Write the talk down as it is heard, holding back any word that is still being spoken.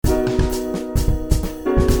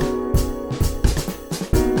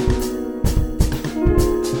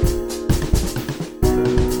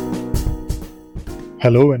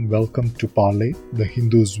Hello and welcome to Parlay, the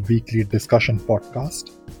Hindu's weekly discussion podcast.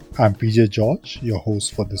 I'm PJ George, your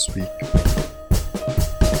host for this week.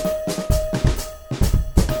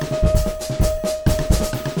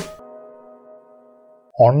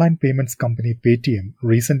 Online payments company Paytm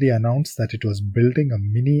recently announced that it was building a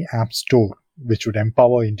mini app store which would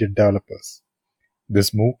empower Indian developers.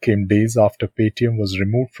 This move came days after Paytm was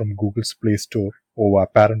removed from Google's Play Store over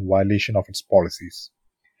apparent violation of its policies.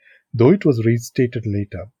 Though it was reinstated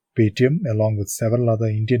later, Paytm, along with several other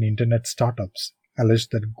Indian internet startups,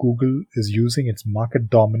 alleged that Google is using its market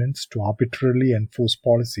dominance to arbitrarily enforce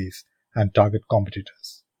policies and target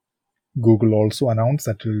competitors. Google also announced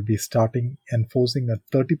that it will be starting enforcing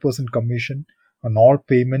a 30% commission on all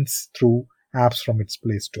payments through apps from its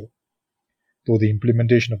Play Store. Though the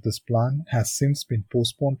implementation of this plan has since been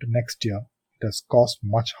postponed to next year, it has caused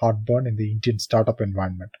much heartburn in the Indian startup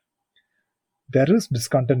environment. There is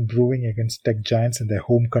discontent brewing against tech giants in their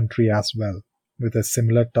home country as well, with a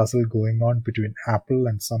similar tussle going on between Apple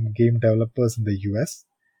and some game developers in the US,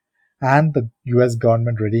 and the US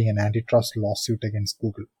government readying an antitrust lawsuit against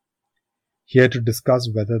Google. Here to discuss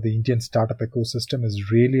whether the Indian startup ecosystem is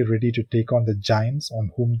really ready to take on the giants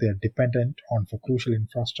on whom they are dependent on for crucial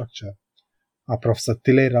infrastructure are Professor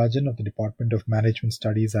Thillai Rajan of the Department of Management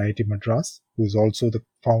Studies, IIT Madras, who is also the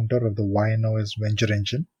founder of the YNOS Venture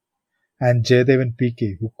Engine, and Jayadevan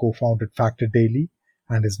PK, who co-founded Factor Daily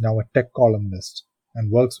and is now a tech columnist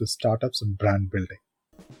and works with startups and brand building.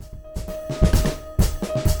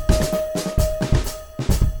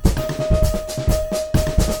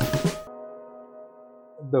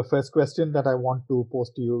 The first question that I want to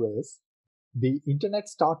pose to you is, the internet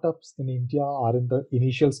startups in India are in the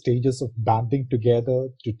initial stages of banding together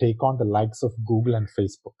to take on the likes of Google and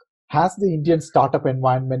Facebook. Has the Indian startup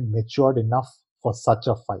environment matured enough for such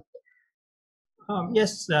a fight?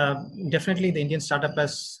 Yes, definitely the Indian startup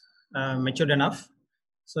has matured enough.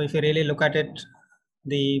 So if you really look at it,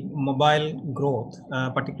 the mobile growth,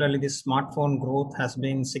 particularly the smartphone growth, has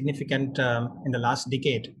been significant in the last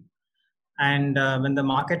decade. And when the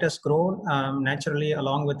market has grown, naturally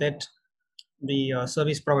along with it, the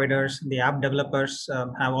service providers, the app developers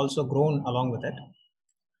have also grown along with it.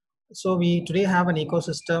 So we today have an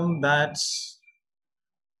ecosystem that's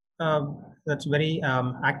very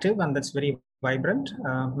active and that's very vibrant,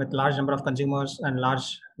 with large number of consumers and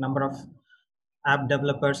large number of app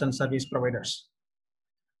developers and service providers.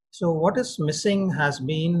 So what is missing has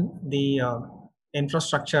been the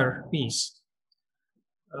infrastructure piece.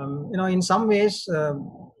 In some ways,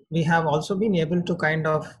 we have also been able to kind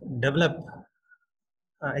of develop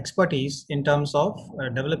expertise in terms of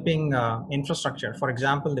developing infrastructure. For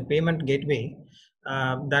example, the payment gateway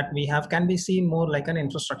that we have can be seen more like an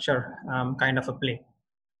infrastructure kind of a play.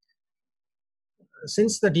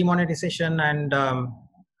 Since the demonetization and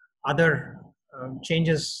other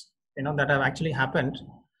changes that have actually happened,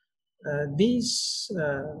 these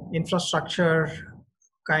infrastructure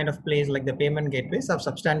kind of plays like the payment gateways have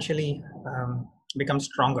substantially become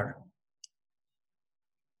stronger.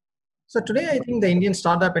 So today, I think the Indian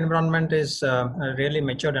startup environment is really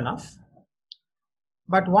matured enough.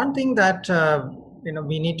 But one thing that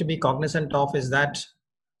we need to be cognizant of is that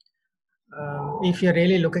if you're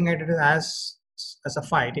really looking at it as a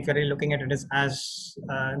fight, if you're really looking at it as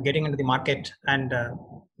getting into the market and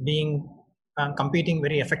being competing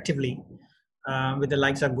very effectively with the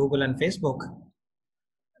likes of Google and Facebook,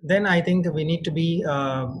 then I think we need to be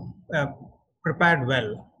prepared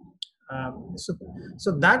well.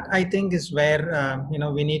 So that I think is where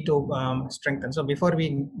we need to strengthen. So before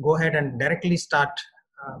we go ahead and directly start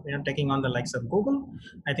taking on the likes of Google,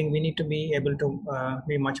 I think we need to be able to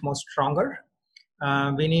be much more stronger.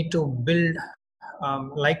 We need to build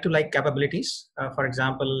like-to-like capabilities. For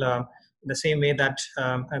example, the same way that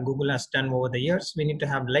Google has done over the years, we need to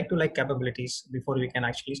have like-to-like capabilities before we can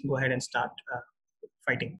actually go ahead and start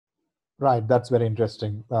fighting. Right, that's very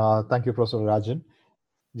interesting. Thank you, Professor Rajan.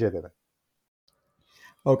 Jayadevan.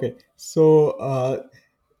 Okay, so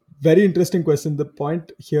very interesting question. The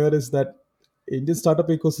point here is that Indian startup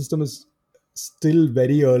ecosystem is still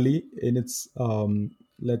very early in its,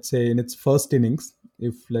 let's say, in its first innings.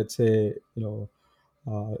 If let's say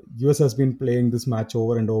US has been playing this match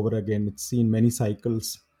over and over again, it's seen many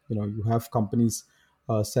cycles. You have companies,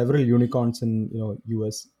 several unicorns in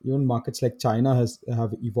US. Even markets like China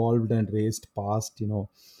have evolved and raised past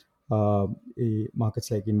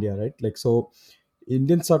markets like India, right? Like so.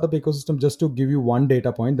 Indian startup ecosystem, just to give you one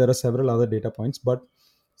data point, there are several other data points, but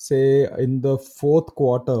say in the fourth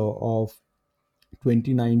quarter of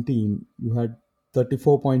 2019, you had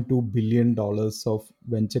 $34.2 billion of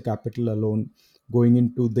venture capital alone going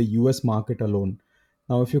into the US market alone.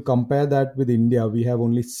 Now, if you compare that with India, we have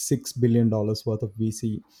only $6 billion worth of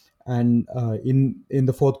VC, and in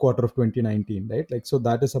the fourth quarter of 2019, right? Like, so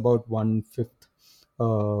that is about one fifth,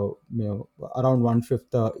 around one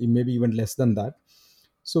fifth, maybe even less than that.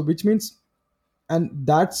 So, which means, and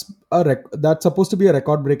that's supposed to be a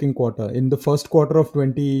record breaking quarter. In the first quarter of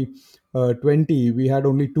 2020, we had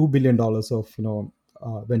only $2 billion of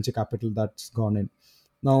venture capital that's gone in.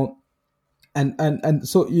 Now, and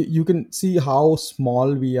so you can see how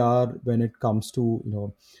small we are when it comes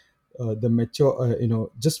to the mature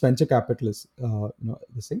just venture capitalists,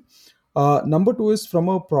 this thing. Number two is from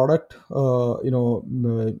a product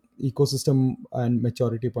ecosystem and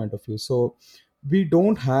maturity point of view. So we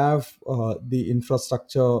don't have the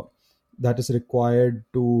infrastructure that is required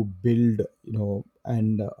to build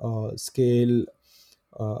and scale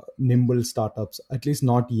nimble startups, at least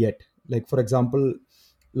not yet. Like, for example,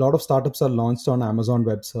 a lot of startups are launched on Amazon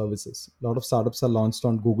Web Services. A lot of startups are launched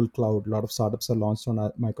on Google Cloud. A lot of startups are launched on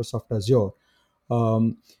Microsoft Azure.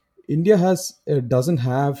 Um, India doesn't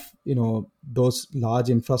have those large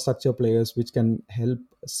infrastructure players which can help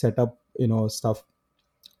set up stuff.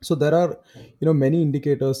 So there are many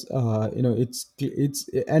indicators. It's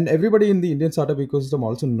and everybody in the Indian startup ecosystem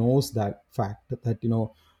also knows that fact,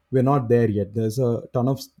 that we're not there yet. There's a ton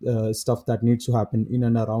of stuff that needs to happen in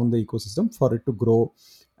and around the ecosystem for it to grow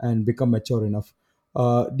and become mature enough.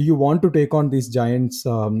 Do you want to take on these giants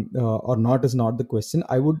or not is not the question.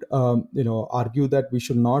 I would argue that we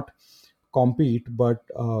should not compete but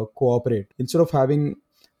cooperate. Instead of having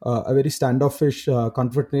a very standoffish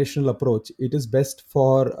confrontational approach, it is best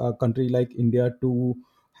for a country like India to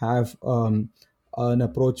have an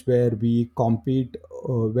approach where we compete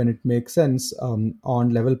when it makes sense, on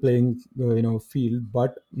level playing field,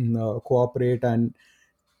 but cooperate and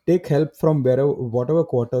take help from whatever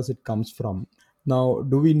quarters it comes from. Now,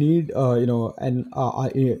 do we need an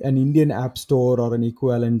Indian app store or an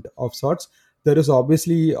equivalent of sorts? There is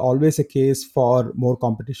obviously always a case for more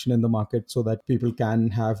competition in the market so that people can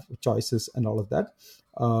have choices and all of that.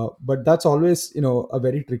 But that's always a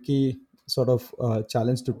very tricky sort of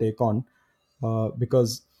challenge to take on,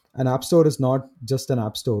 because an app store is not just an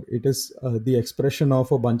app store. It is the expression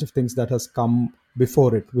of a bunch of things that has come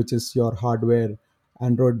before it, which is your hardware,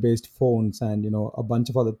 Android based phones, and a bunch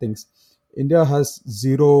of other things. India has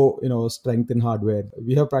zero strength in hardware.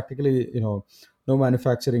 We have practically no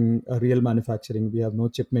manufacturing, real manufacturing. We have no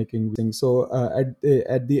chip making thing. So at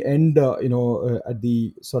the end, at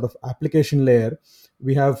the sort of application layer,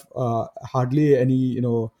 we have hardly any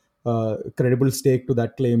credible stake to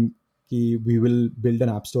that claim. We will build an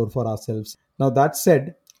app store for ourselves. Now, that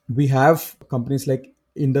said, we have companies like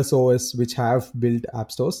Indus OS which have built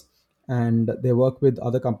app stores, and they work with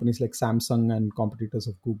other companies like Samsung and competitors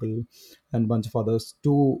of Google and a bunch of others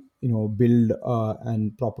to build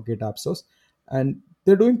and propagate app stores, and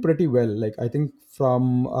they're doing pretty well. Like, I think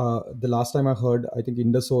from the last time I heard, I think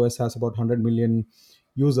Indus OS has about 100 million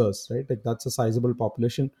users, right? Like, that's a sizable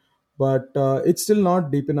population, but it's still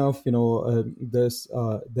not deep enough.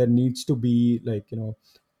 There needs to be like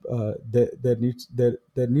there needs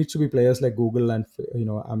to be players like Google and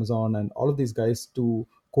Amazon and all of these guys to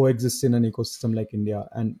coexist in an ecosystem like India.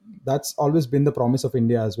 And that's always been the promise of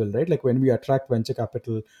India as well, right? Like, when we attract venture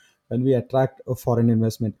capital, when we attract a foreign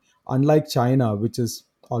investment, unlike China, which has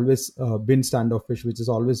always been standoffish, which has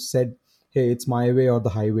always said, hey, it's my way or the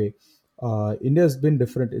highway. India has been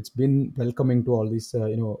different. It's been welcoming to all these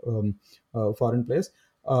foreign players.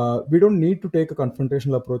 We don't need to take a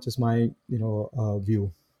confrontational approach, is my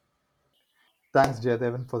view. Thanks,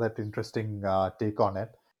 Jayadevan, for that interesting take on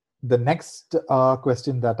it. The next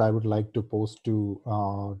question that I would like to pose to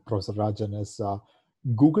Professor Rajan is,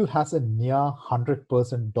 Google has a near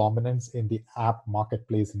 100% dominance in the app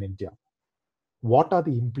marketplace in India. What are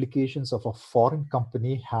the implications of a foreign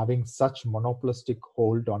company having such monopolistic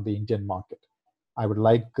hold on the Indian market? I would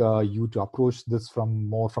like you to approach this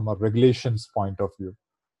from a regulations point of view.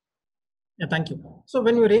 Yeah, thank you. So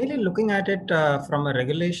when we're really looking at it from a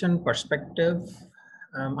regulation perspective,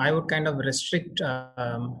 I would kind of restrict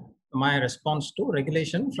my response to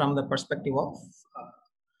regulation from the perspective of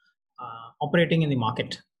operating in the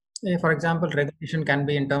market. For example, regulation can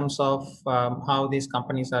be in terms of how these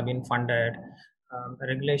companies are being funded.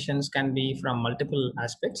 Regulations can be from multiple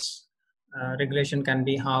aspects. Regulation can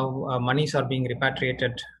be how monies are being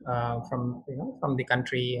repatriated from the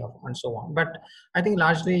country and so on. But I think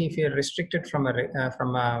largely, if you're restricted from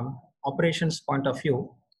a operations point of view,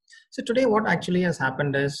 so today what actually has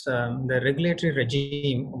happened is the regulatory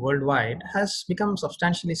regime worldwide has become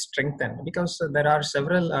substantially strengthened, because there are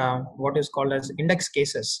several what is called as index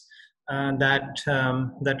cases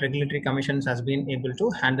that regulatory commissions has been able to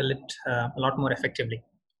handle it a lot more effectively.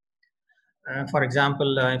 For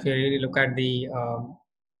example, if you really look at the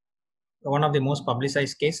one of the most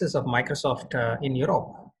publicized cases of Microsoft in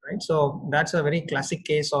Europe, right? So that's a very classic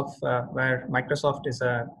case of where Microsoft is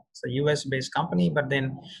it's a US based company, but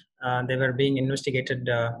then they were being investigated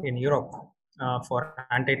in Europe for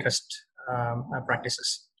antitrust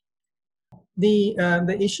practices.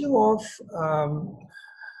 The issue of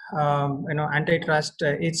antitrust,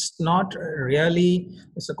 it's not really,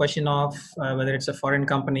 it's a question of whether it's a foreign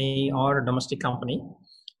company or a domestic company.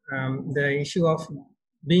 The issue of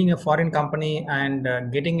being a foreign company and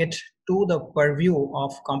getting it to the purview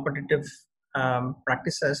of competitive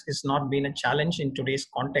practices is not been a challenge in today's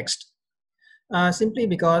context. Simply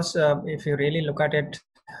because if you really look at it,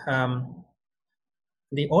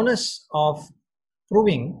 the onus of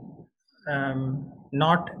proving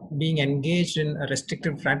not being engaged in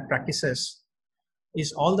restrictive practices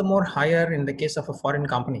is all the more higher in the case of a foreign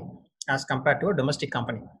company as compared to a domestic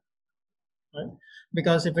company. Right?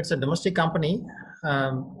 Because if it's a domestic company,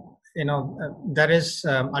 there is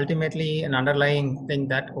ultimately an underlying thing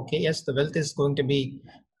that, okay, yes, the wealth is going to be,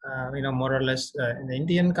 more or less in the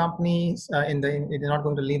Indian companies, it is not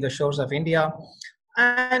going to leave the shores of India.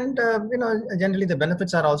 And, generally the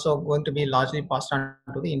benefits are also going to be largely passed on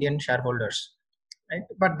to the Indian shareholders. Right?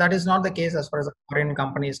 But that is not the case as far as a foreign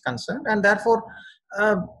company is concerned. And therefore,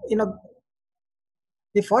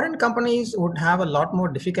 the foreign companies would have a lot more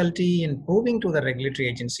difficulty in proving to the regulatory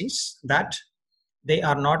agencies that they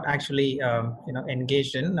are not actually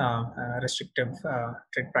engaged in restrictive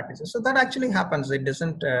trade practices. So that actually happens. It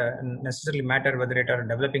doesn't necessarily matter whether it are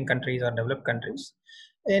developing countries or developed countries.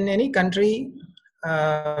 In any country,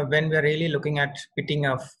 when we're really looking at pitting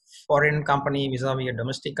a foreign company vis-a-vis a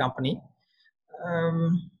domestic company,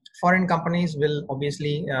 foreign companies will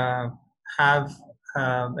obviously have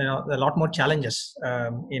a lot more challenges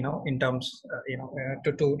in terms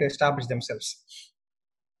to establish themselves.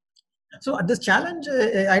 So this challenge,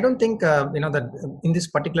 I don't think that in this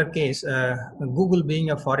particular case, Google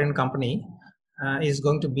being a foreign company is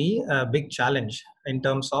going to be a big challenge in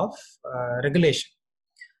terms of regulation.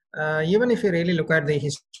 Even if you really look at the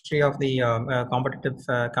history of the competitive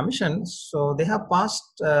commission, so they have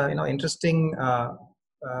passed interesting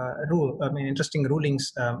interesting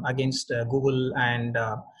rulings against Google, and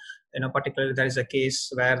particularly there is a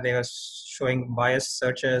case where they are showing biased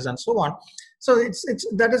searches and so on. So it's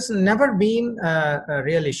that has never been a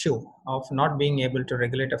real issue of not being able to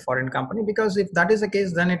regulate a foreign company, because if that is the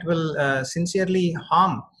case, then it will sincerely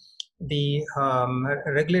harm the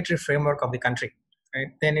regulatory framework of the country. Right?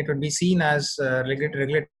 Then it would be seen as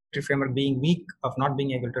regulatory framework being weak of not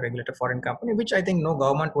being able to regulate a foreign company, which I think no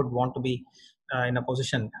government would want to be in a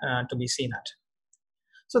position to be seen at.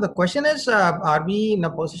 So the question is, are we in a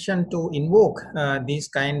position to invoke these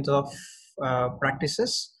kinds of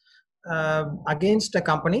practices against a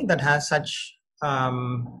company that has such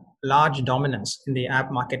large dominance in the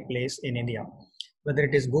app marketplace in India? Whether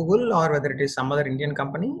it is Google or whether it is some other Indian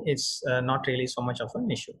company, it's not really so much of an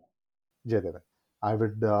issue. Jaydevan, I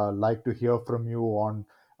would like to hear from you on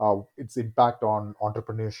its impact on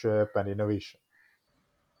entrepreneurship and innovation.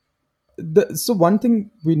 So one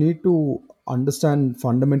thing we need to understand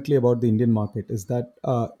fundamentally about the Indian market is that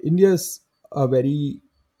India is a very,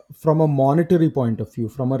 from a monetary point of view,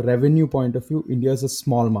 from a revenue point of view, India is a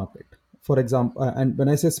small market. For example, and when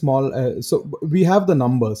I say small, so we have the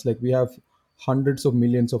numbers, like we have hundreds of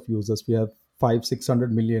millions of users. We have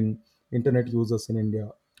 500-600 million internet users in India,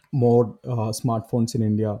 more smartphones in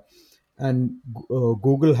India, and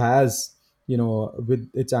Google has, with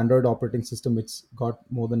its Android operating system, it's got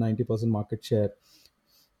more than 90% market share.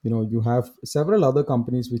 You have several other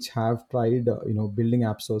companies which have tried building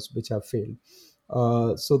app stores which have failed.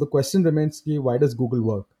 So the question remains, why does Google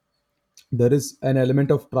work? There is an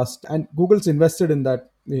element of trust, and Google's invested in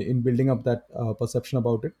that, in building up that perception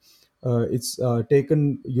about it. It's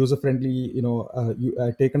taken user friendly,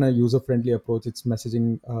 taken a user friendly approach. It's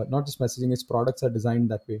messaging, not just messaging, its products are designed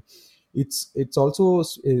that way. It's also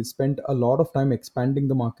spent a lot of time expanding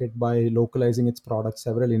the market by localizing its products,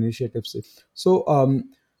 several initiatives.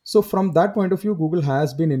 So from that point of view, Google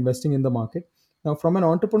has been investing in the market. Now, from an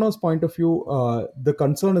entrepreneur's point of view, the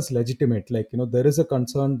concern is legitimate. Like, there is a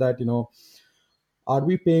concern that, are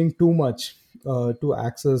we paying too much to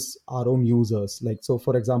access our own users? Like, so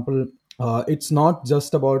for example, it's not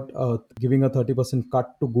just about giving a 30%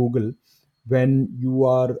 cut to Google when you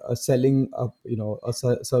are selling a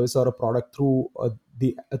service or a product through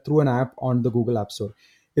through an app on the Google App Store.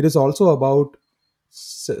 It is also about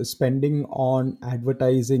spending on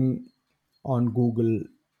advertising on Google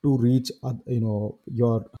to reach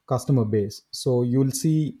your customer base. So you'll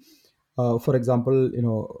see, for example,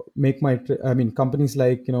 make my trip, I mean companies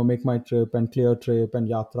like Make My Trip and Clear Trip and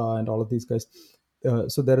Yatra and all of these guys.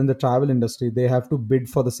 So they're in the travel industry. They have to bid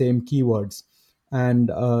for the same keywords, and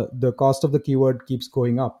the cost of the keyword keeps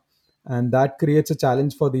going up, and that creates a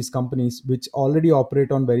challenge for these companies which already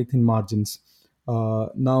operate on very thin margins.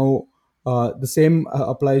 Now the same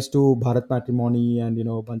applies to Bharat Matrimony and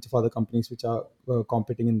a bunch of other companies which are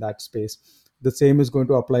competing in that space. The same is going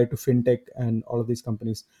to apply to fintech and all of these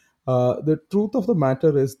companies. The truth of the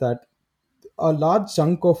matter is that a large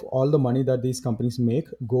chunk of all the money that these companies make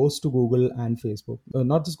goes to Google and Facebook.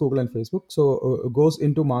 Not just Google and Facebook. So goes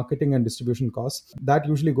into marketing and distribution costs. That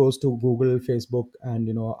usually goes to Google, Facebook, and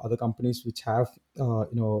other companies which have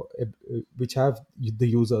which have the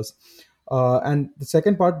users. And the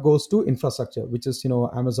second part goes to infrastructure, which is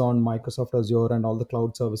Amazon, Microsoft Azure, and all the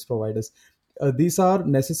cloud service providers. These are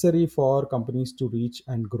necessary for companies to reach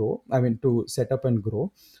and grow. I mean, to set up and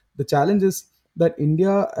grow. The challenge is that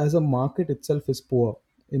India as a market itself is poor,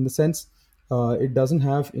 in the sense it doesn't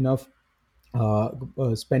have enough uh,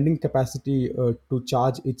 spending capacity to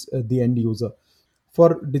charge the end user.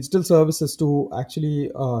 For digital services to actually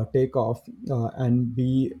take off and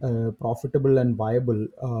be profitable and viable,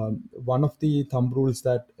 one of the thumb rules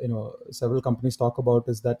that several companies talk about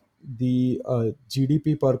is that the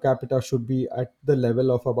GDP per capita should be at the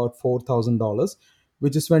level of about $4,000,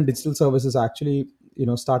 which is when digital services actually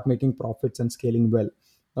start making profits and scaling well.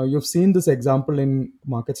 Now you've seen this example in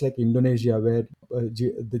markets like Indonesia, where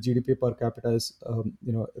the GDP per capita is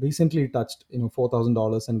recently touched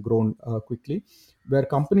 $4,000 and grown quickly, where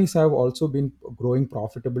companies have also been growing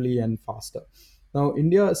profitably and faster. Now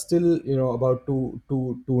India is still about two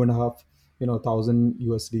and a half thousand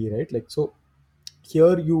USD, right? Like, so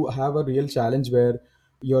here you have a real challenge where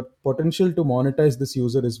your potential to monetize this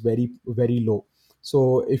user is very very low.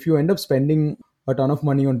 So if you end up spending a ton of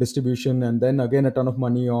money on distribution and then again a ton of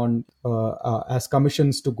money on as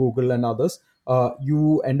commissions to Google and others,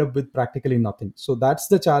 you end up with practically nothing. So that's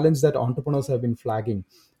the challenge that entrepreneurs have been flagging.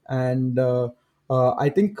 And I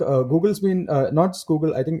think Google's been not just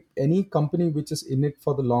Google. I think any company which is in it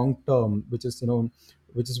for the long term, which is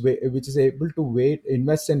which is able to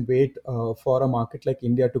invest and wait for a market like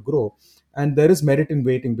India to grow. And there is merit in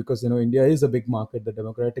waiting, because India is a big market. The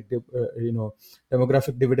demographic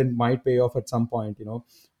dividend might pay off at some point.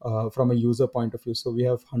 From a user point of view. So we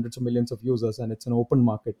have hundreds of millions of users, and it's an open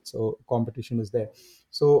market. So competition is there.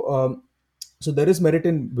 So there is merit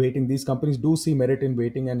in waiting. These companies do see merit in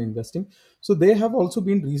waiting and investing. So they have also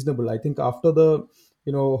been reasonable. I think after the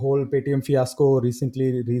whole Paytm fiasco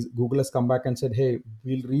recently, Google has come back and said, hey,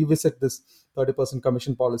 we'll revisit this 30%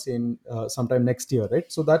 commission policy in sometime next year,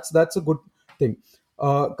 right? So that's a good thing.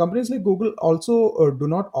 Companies like Google also do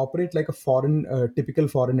not operate like a foreign typical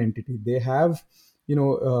foreign entity. They have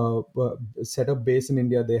set up base in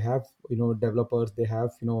India. They have developers. They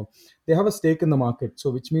have a stake in the market. So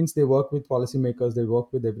which means they work with policymakers. They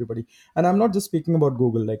work with everybody. And I'm not just speaking about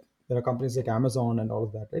Google. Like, there are companies like Amazon and all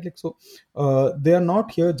of that, right? Like, so they are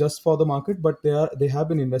not here just for the market, but they have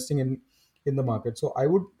been investing in the market. So I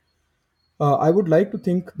would like to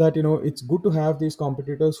think that it's good to have these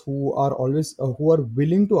competitors who are always who are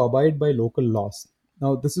willing to abide by local laws.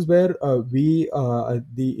 Now this is where the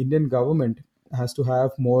Indian government has to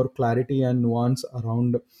have more clarity and nuance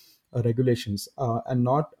around regulations, and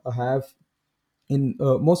not have in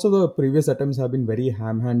most of the previous attempts have been very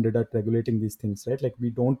ham-handed at regulating these things, right? Like, we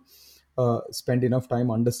don't spend enough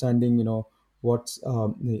time understanding what's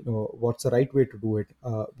the right way to do it.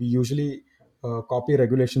 We usually copy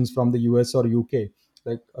regulations from the US or UK,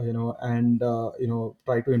 like and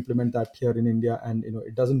try to implement that here in India, and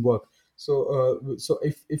it doesn't work. So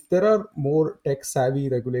if there are more tech savvy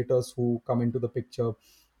regulators who come into the picture,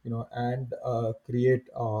 and create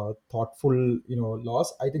thoughtful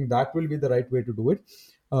laws, I think that will be the right way to do it.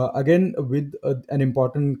 Again, with an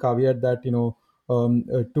important caveat that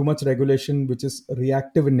too much regulation which is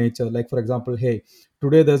reactive in nature, like for example, hey,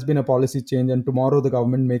 today there's been a policy change and tomorrow the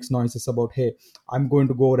government makes noises about, hey, I'm going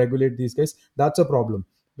to go regulate these guys. That's a problem,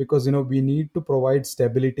 because we need to provide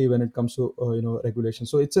stability when it comes to regulation.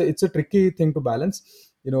 So it's a tricky thing to balance.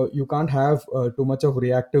 You can't have too much of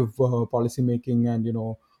reactive policy making, and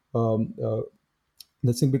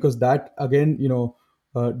the thing, because that again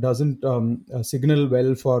doesn't signal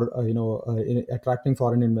well for attracting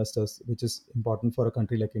foreign investors, which is important for a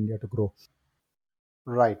country like India to grow.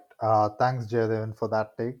 Right. Thanks, Jayadevan, for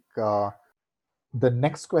that take. The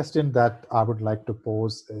next question that I would like to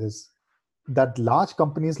pose is that large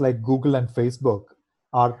companies like Google and Facebook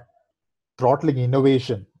are throttling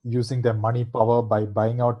innovation using their money power by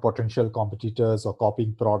buying out potential competitors or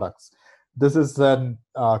copying products. This is an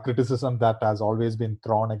criticism that has always been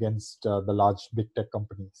thrown against the large big tech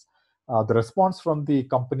companies. The response from the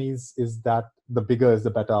companies is that the bigger is the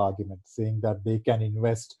better argument, saying that they can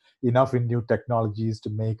invest enough in new technologies to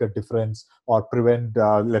make a difference or prevent,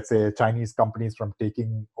 let's say, Chinese companies from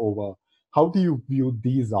taking over. How do you view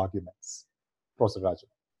these arguments, Professor Rajan?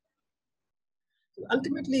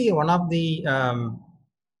 Ultimately, one of the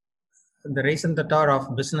raison d'etre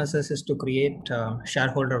of businesses is to create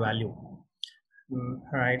shareholder value.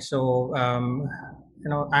 Right. So,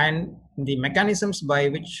 and the mechanisms by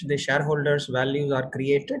which the shareholders' values are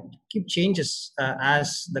created keep changes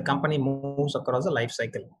as the company moves across the life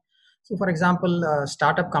cycle. So, for example,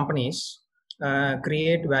 startup companies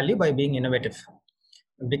create value by being innovative,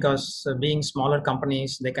 because being smaller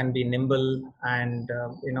companies, they can be nimble, and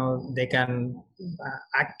they can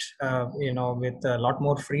act with a lot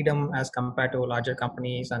more freedom as compared to larger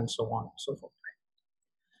companies, and so on and so forth.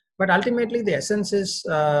 But ultimately, the essence is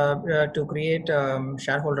to create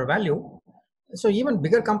shareholder value. So even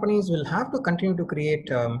bigger companies will have to continue to create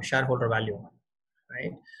shareholder value,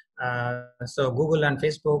 right? So Google and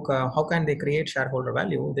Facebook, how can they create shareholder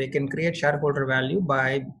value? They can create shareholder value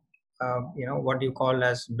by what you call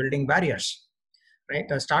as building barriers, right?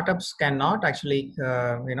 Startups cannot actually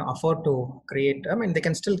afford to create. I mean, they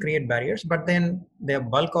can still create barriers, but then the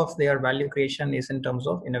bulk of their value creation is in terms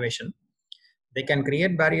of innovation. They can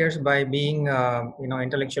create barriers by being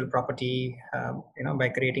intellectual property, by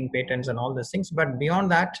creating patents and all these things. But beyond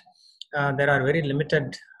that, there are very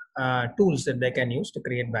limited tools that they can use to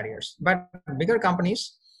create barriers. But bigger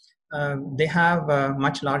companies, they have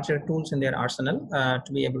much larger tools in their arsenal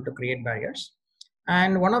to be able to create barriers.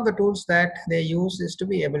 And one of the tools that they use is to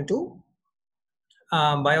be able to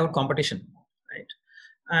buy out competition, right?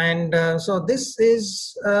 And so this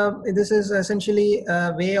is essentially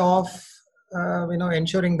a way of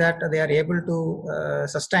ensuring that they are able to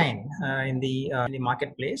sustain in the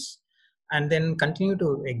marketplace, and then continue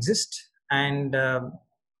to exist, and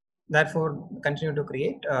therefore continue to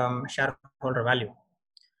create shareholder value.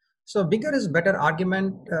 So bigger is better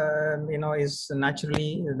argument is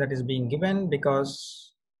naturally that is being given,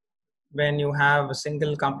 because when you have a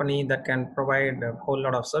single company that can provide a whole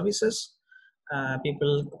lot of services,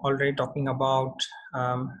 people already talking about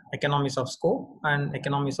economies of scope and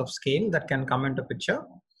economies of scale that can come into picture.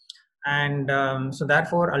 And so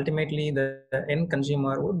therefore, ultimately, the end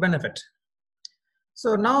consumer would benefit.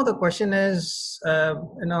 So now the question is,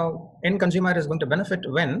 end consumer is going to benefit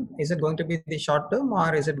when? Is it going to be the short term,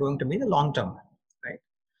 or is it going to be the long term, right?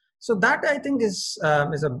 So that, I think, is a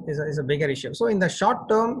bigger issue. So in the short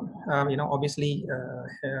term, obviously,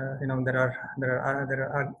 there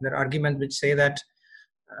are arguments which say that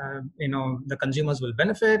the consumers will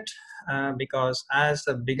benefit because as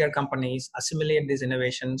the bigger companies assimilate these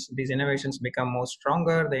innovations become more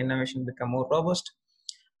stronger, the innovations become more robust,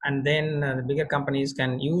 and then the bigger companies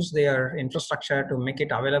can use their infrastructure to make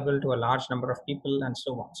it available to a large number of people, and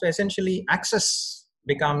so on. So essentially, access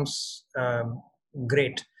becomes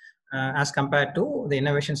great as compared to the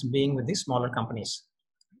innovations being with these smaller companies.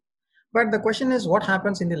 But the question is, what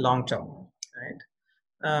happens in the long term,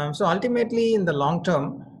 right? So ultimately, in the long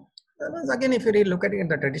term, again, if you really look at it in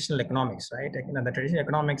the traditional economics, right? The traditional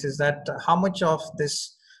economics is that how much of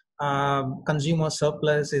this consumer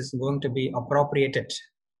surplus is going to be appropriated,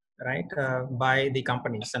 right, by the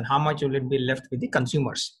companies, and how much will it be left with the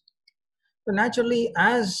consumers. So naturally,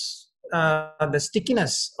 as the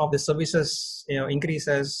stickiness of the services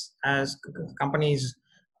increases, as companies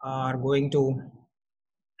are going to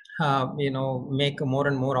make more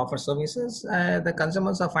and more offer services, the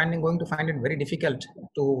consumers are going to find it very difficult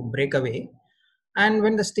to break away. And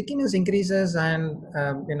when the stickiness increases, and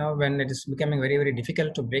when it is becoming very, very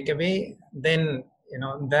difficult to break away, then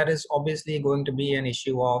there is obviously going to be an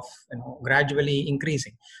issue of gradually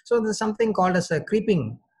increasing. So there's something called as a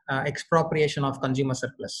creeping expropriation of consumer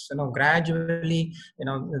surplus. Gradually,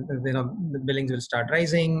 the billings will start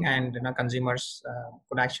rising, and consumers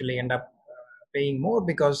could actually end up paying more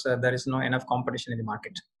because there is no enough competition in the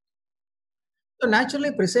market. So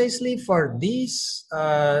naturally, precisely for these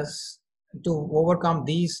to overcome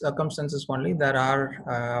these circumstances only, there are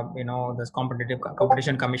this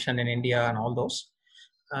competition commission in India and all those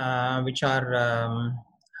which are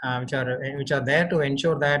there to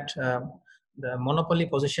ensure that the monopoly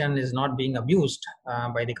position is not being abused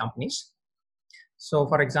by the companies. So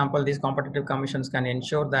for example, these competitive commissions can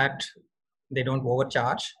ensure that they don't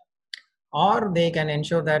overcharge, or they can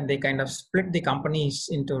ensure that they kind of split the companies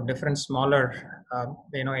into different smaller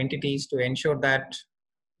entities to ensure that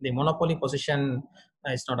the monopoly position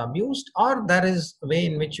it's not abused, or there is a way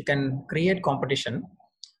in which you can create competition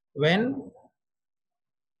when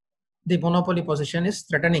the monopoly position is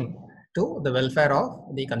threatening to the welfare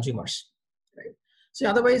of the consumers. Right? See,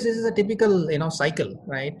 otherwise, this is a typical cycle,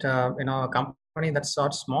 right? A company that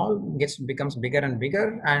starts small becomes bigger and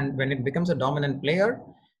bigger, and when it becomes a dominant player,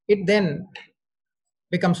 it then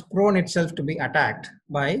becomes prone itself to be attacked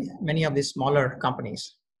by many of these smaller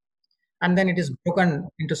companies, and then it is broken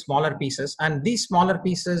into smaller pieces, and these smaller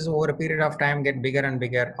pieces over a period of time get bigger and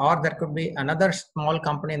bigger, or there could be another small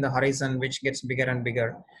company in the horizon which gets bigger and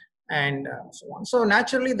bigger, and so on. So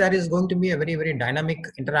naturally there is going to be a very, very dynamic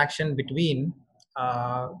interaction between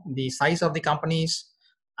the size of the companies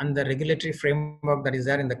and the regulatory framework that is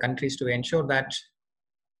there in the countries to ensure that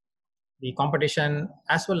the competition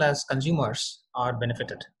as well as consumers are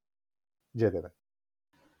benefited. Jaydevan.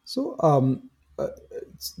 So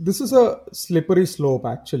this is a slippery slope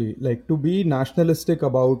actually. Like to be nationalistic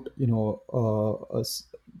about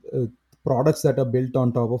products that are built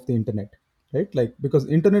on top of the internet, right? Like because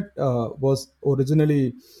internet was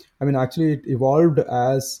originally, I mean, actually it evolved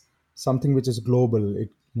as something which is global.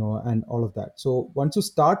 And all of that. So once you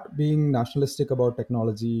start being nationalistic about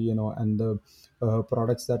technology, and the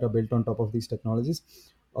products that are built on top of these technologies,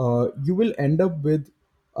 you will end up with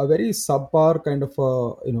a very subpar kind of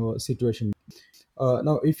a situation.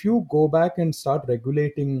 Now if you go back and start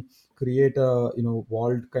regulating, create a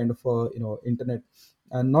walled kind of a internet,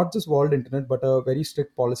 and not just walled internet but a very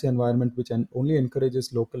strict policy environment which only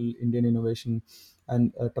encourages local Indian innovation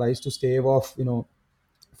and tries to stave off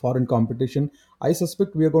foreign competition, I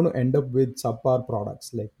suspect we are going to end up with subpar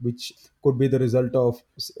products, like which could be the result of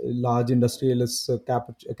large industrialists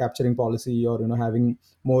capturing policy, or having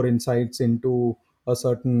more insights into a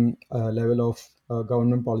certain level of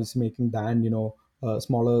government policy making than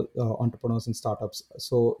smaller entrepreneurs and startups.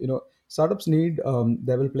 So startups need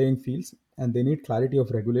level playing fields, and they need clarity of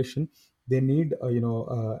regulation. They need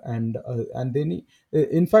and they need,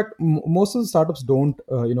 in fact, most of the startups don't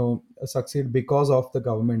succeed because of the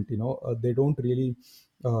government. They don't really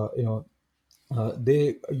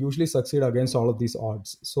they usually succeed against all of these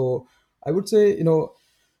odds. So I would say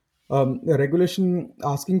regulation,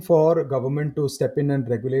 asking for government to step in and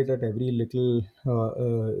regulate at every little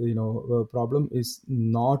problem is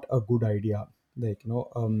not a good idea. Like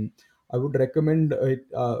I would recommend it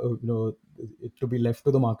it to be left to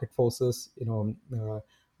the market forces,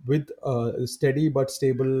 with steady but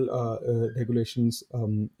stable regulations,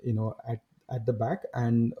 at the back,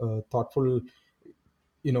 and thoughtful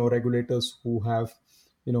regulators who have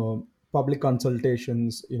public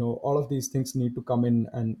consultations. All of these things need to come in,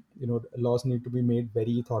 and laws need to be made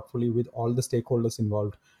very thoughtfully with all the stakeholders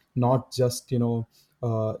involved, not just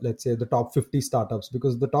let's say the top 50 startups,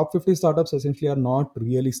 because the top 50 startups essentially are not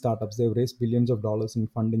really startups. They've raised billions of dollars in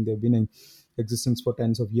funding. They've been in existence for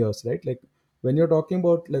tens of years, right? Like when you're talking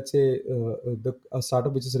about, let's say, a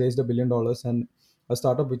startup which has raised $1 billion, and a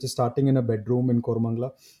startup which is starting in a bedroom in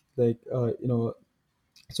Kormangla, like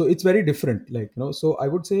so it's very different. Like so I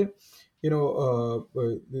would say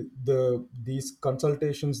these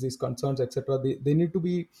consultations, these concerns, etc., they need to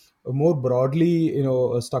be more broadly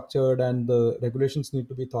structured, and the regulations need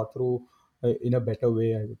to be thought through in a better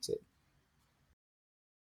way, I would say.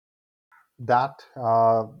 That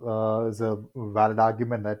is a valid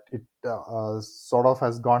argument. That it sort of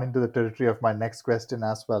has gone into the territory of my next question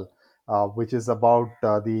as well, which is about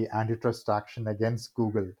the antitrust action against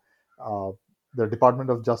Google. Uh, the Department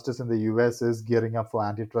of Justice in the US is gearing up for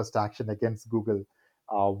antitrust action against Google.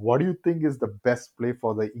 What do you think is the best play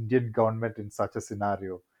for the Indian government in such a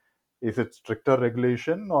scenario? Is it stricter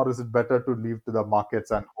regulation, or is it better to leave to the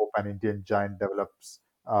markets and hope an Indian giant develops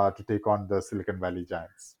to take on the Silicon Valley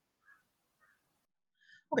giants?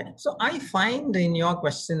 Okay, so I find in your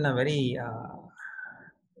question a very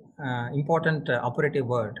important operative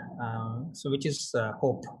word, so which is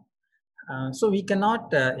hope. So we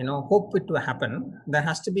cannot, hope it to happen. There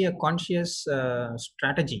has to be a conscious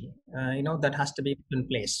strategy, that has to be put in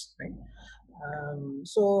place, right?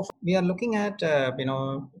 So we are looking at,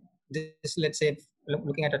 this. Let's say,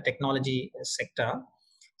 looking at a technology sector.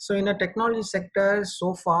 So in a technology sector,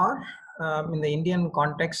 so far, in the Indian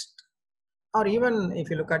context, or even if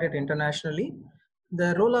you look at it internationally,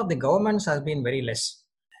 the role of the governments has been very less.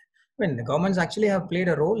 When the governments actually have played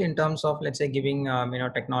a role in terms of, let's say, giving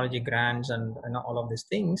technology grants and all of these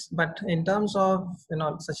things, but in terms of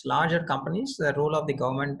such larger companies, the role of the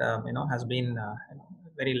government has been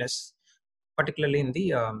very less, particularly in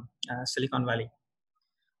the Silicon Valley.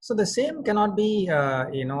 So the same cannot be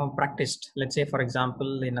practiced. Let's say, for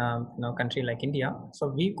example, in a country like India. So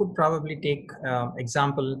we could probably take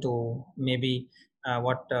example to maybe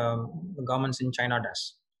what the governments in China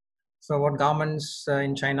does. So what governments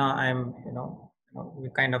in China, we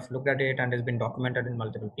kind of looked at it and it's been documented in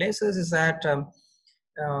multiple places, is that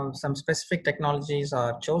some specific technologies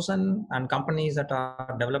are chosen and companies that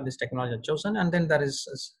are develop this technology are chosen, and then there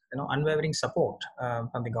is unwavering support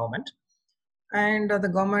from the government. And the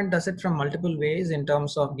government does it from multiple ways in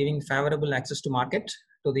terms of giving favorable access to market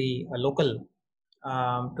to the local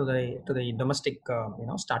to the domestic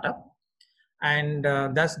startup, and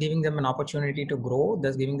thus giving them an opportunity to grow,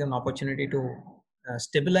 thus giving them an opportunity to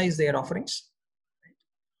stabilize their offerings.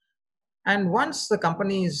 And once the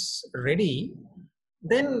company is ready,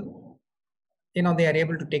 then they are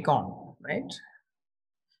able to take on, right?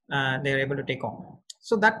 They are able to take on.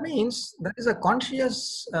 So that means there is a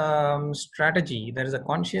conscious strategy. There is a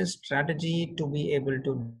conscious strategy to be able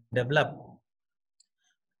to develop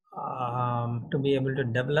a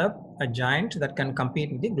giant that can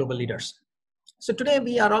compete with the global leaders. So today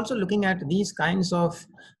we are also looking at these kinds of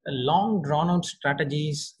long drawn out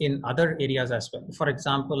strategies in other areas as well. For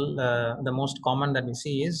example, the most common that we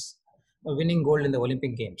see is winning gold in the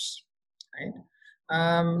Olympic Games, right?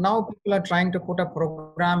 Now people are trying to put a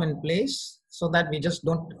program in place so that we just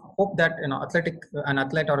don't hope that an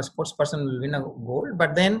athlete or a sports person will win a gold,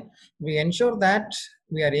 but then we ensure that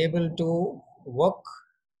we are able to work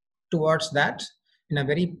towards that in a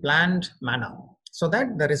very planned manner, so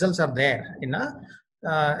that the results are there in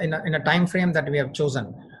a time frame that we have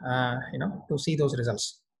chosen, to see those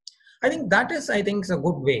results. I think that is, a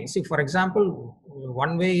good way. See, for example,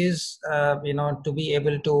 one way is to be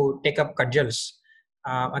able to take up cudgels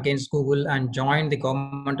against Google and join the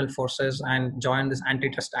governmental forces and join this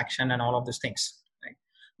antitrust action and all of these things. Right?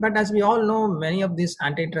 But as we all know, many of these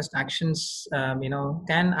antitrust actions,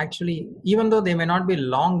 can actually, even though they may not be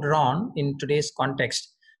long drawn in today's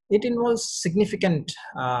context, it involves significant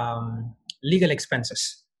legal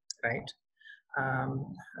expenses, right?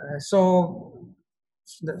 So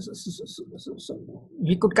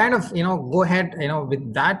we could kind of go ahead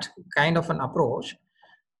with that kind of an approach,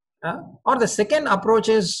 or the second approach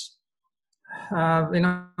is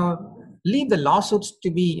leave the lawsuits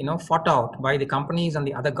to be fought out by the companies and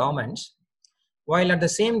the other governments, while at the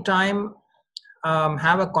same time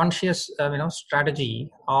have a conscious strategy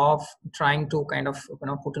of trying to kind of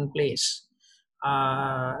put in place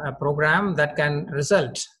a program that can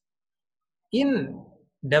result in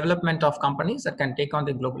development of companies that can take on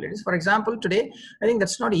the global leaders. For example, today I think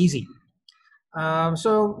that's not easy.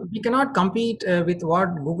 So we cannot compete with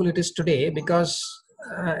what Google it is today, because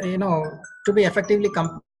to be effectively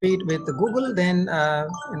compete with Google, then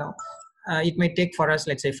it may take for us,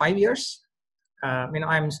 let's say, 5 years.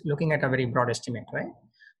 I'm looking at a very broad estimate, right?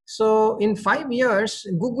 So in 5 years,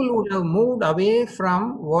 Google would have moved away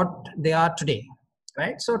from what they are today,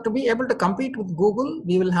 right? So to be able to compete with Google,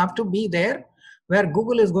 we will have to be there where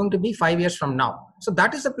Google is going to be 5 years from now. So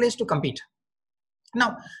that is the place to compete.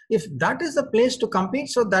 Now, if that is the place to compete,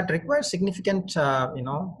 so that requires significant,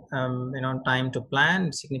 time to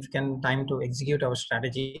plan, significant time to execute our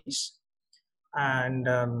strategies, and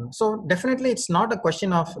so definitely it's not a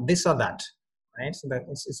question of this or that, right? So that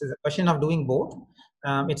it's a question of doing both.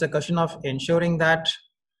 It's a question of ensuring that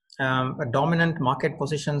dominant market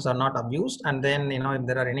positions are not abused, and then if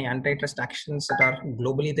there are any antitrust actions that are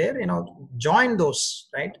globally there, join those,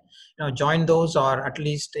 right? Join those, or at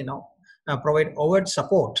least provide overt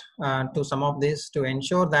support to some of this to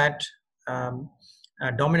ensure that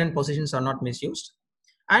dominant positions are not misused,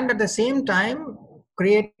 and at the same time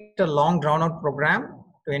create a long drawn out program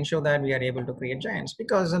to ensure that we are able to create giants.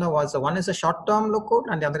 Because one is a short term lookout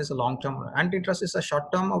and the other is a long term. Antitrust is a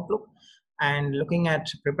short term outlook, and looking at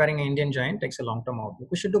preparing an Indian giant takes a long term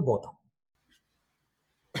outlook. We should do both.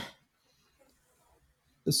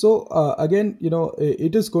 So again,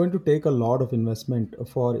 it is going to take a lot of investment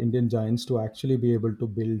for Indian giants to actually be able to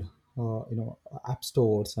build app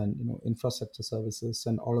stores and infrastructure services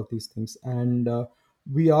and all of these things. And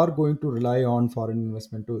we are going to rely on foreign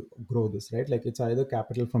investment to grow this, right? Like, it's either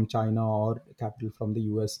capital from China or capital from the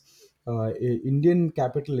US. Indian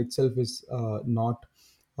capital itself is not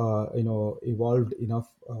evolved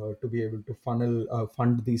enough to be able to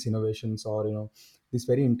fund these innovations, or these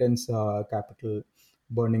very intense capital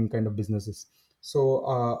burning kind of businesses. So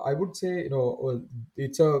I would say,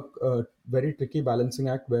 it's a very tricky balancing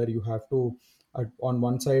act, where you have to, on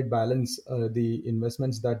one side, balance the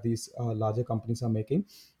investments that these larger companies are making,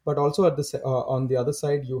 but also on the other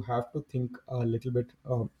side, you have to think a little bit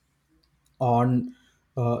on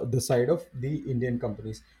the side of the Indian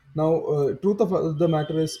companies. Now, truth of the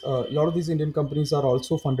matter is, a lot of these Indian companies are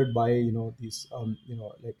also funded by these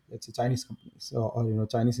like, let's say, Chinese companies, or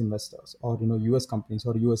Chinese investors, or US companies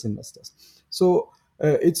or US investors. So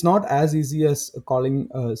it's not as easy as calling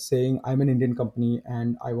saying I'm an Indian company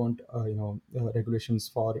and I want regulations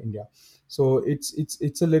for India. So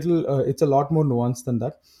it's a little it's a lot more nuanced than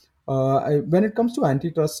that. When it comes to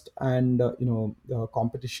antitrust and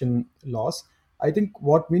competition laws, I think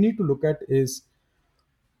what we need to look at is,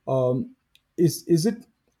 um, is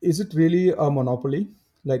it really a monopoly?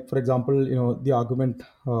 Like, for example, the argument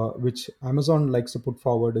which Amazon likes to put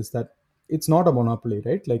forward is that it's not a monopoly,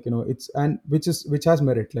 right? Like, it's, and which has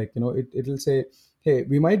merit. Like, it'll say, hey,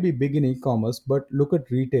 we might be big in e-commerce, but look at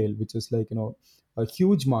retail, which is like, a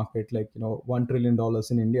huge market, like, $1 trillion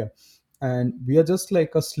in India, and we are just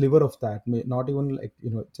like a sliver of that, not even like,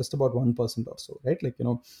 just about 1% or so, right? Like,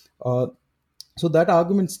 uh, so that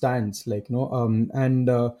argument stands, like, and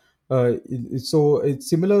so it's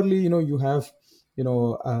similarly, you have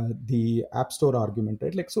the App Store argument,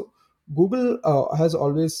 right? Like, so Google has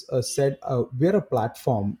always said, we're a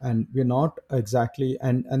platform and we're not exactly,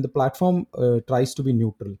 and the platform tries to be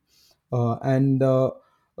neutral, and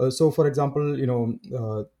so, for example,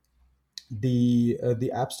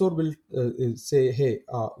 the App Store will say, hey,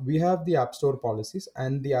 we have the App Store policies,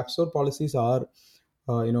 and the App Store policies are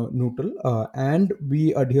neutral, and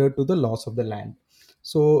we adhere to the laws of the land.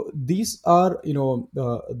 So these are,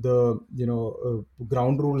 the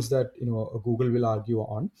ground rules that Google will argue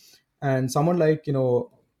on. And someone like,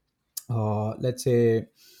 let's say,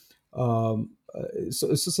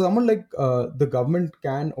 so someone like, the government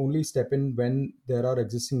can only step in when there are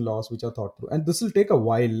existing laws which are thought through, and this will take a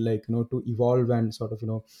while, like, to evolve and sort of,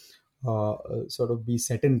 sort of be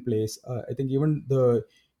set in place. I think even the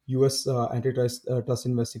US antitrust trust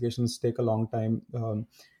investigations take a long time.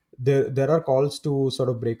 There are calls to sort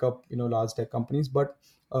of break up, large tech companies, but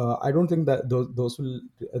I don't think that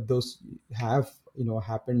those have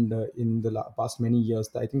happened in the past many years.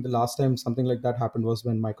 I think the last time something like that happened was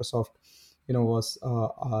when Microsoft was uh,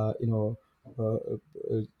 uh,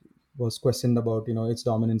 was questioned about its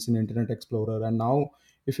dominance in Internet Explorer. And now,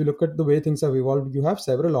 if you look at the way things have evolved, you have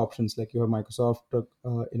several options. Like, you have Microsoft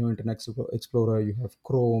Internet Explorer, you have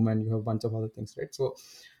Chrome, and you have a bunch of other things, right? So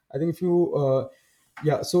I think if you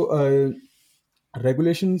yeah so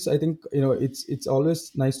regulations, I think, it's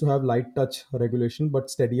always nice to have light touch regulation, but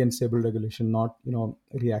steady and stable regulation, not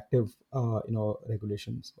reactive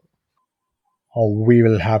regulations. We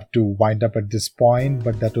will have to wind up at this point,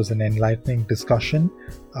 but that was an enlightening discussion.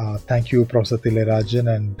 Thank you, Professor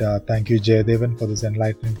Tilarajan, and thank you, Jayadevan, for this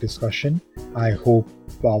enlightening discussion. I hope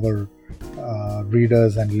our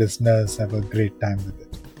readers and listeners have a great time with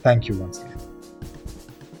it. Thank you once again.